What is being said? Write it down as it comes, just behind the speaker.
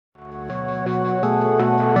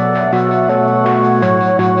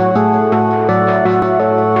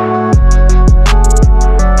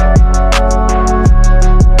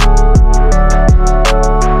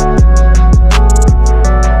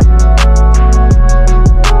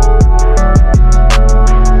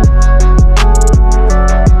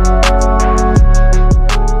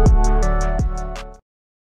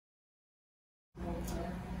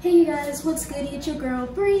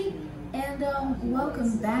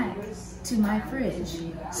back to my fridge.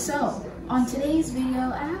 So on today's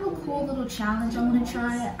video, I have a cool little challenge I want to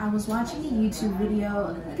try. I was watching a YouTube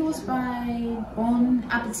video, I think it was by Bon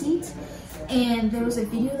Appetit, and there was a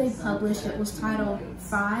video they published that was titled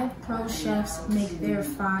 5 Pro Chefs Make Their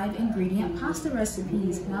 5 Ingredient Pasta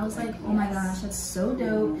Recipes. And I was like, oh my gosh, that's so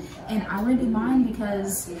dope. And I want to do mine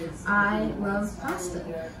because I love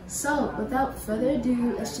pasta. So without further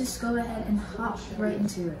ado, let's just go ahead and hop right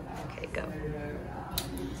into it. Okay, go.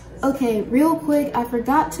 Okay, real quick, I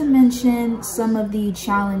forgot to mention some of the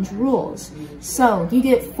challenge rules. So you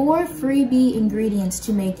get 4 freebie ingredients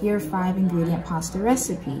to make your 5 ingredient pasta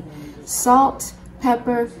recipe. Salt,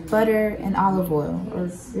 pepper, butter, and olive oil,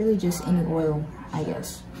 or really just any oil, I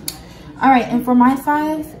guess. All right, and for my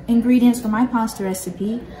 5 ingredients for my pasta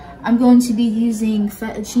recipe, I'm going to be using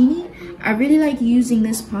fettuccine. I really like using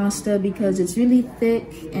this pasta because it's really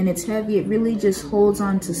thick and it's heavy. It really just holds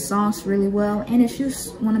on to sauce really well, and it's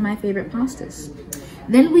just one of my favorite pastas.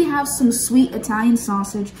 Then we have some sweet Italian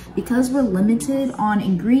sausage. Because we're limited on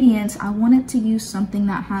ingredients, I wanted to use something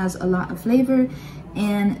that has a lot of flavor,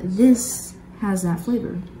 and this has that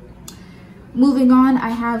flavor. Moving on, I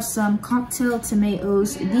have some cocktail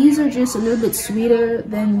tomatoes. These are just a little bit sweeter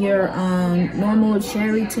than your normal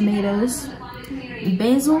cherry tomatoes.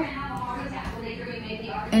 Basil.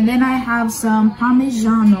 And then I have some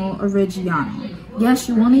parmesan or Reggiano. Yes,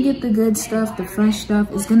 you want to get the good stuff, the fresh stuff.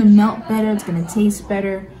 It's going to melt better, it's going to taste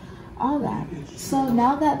better, all that. So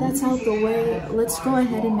now that that's out the way, let's go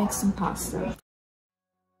ahead and make some pasta.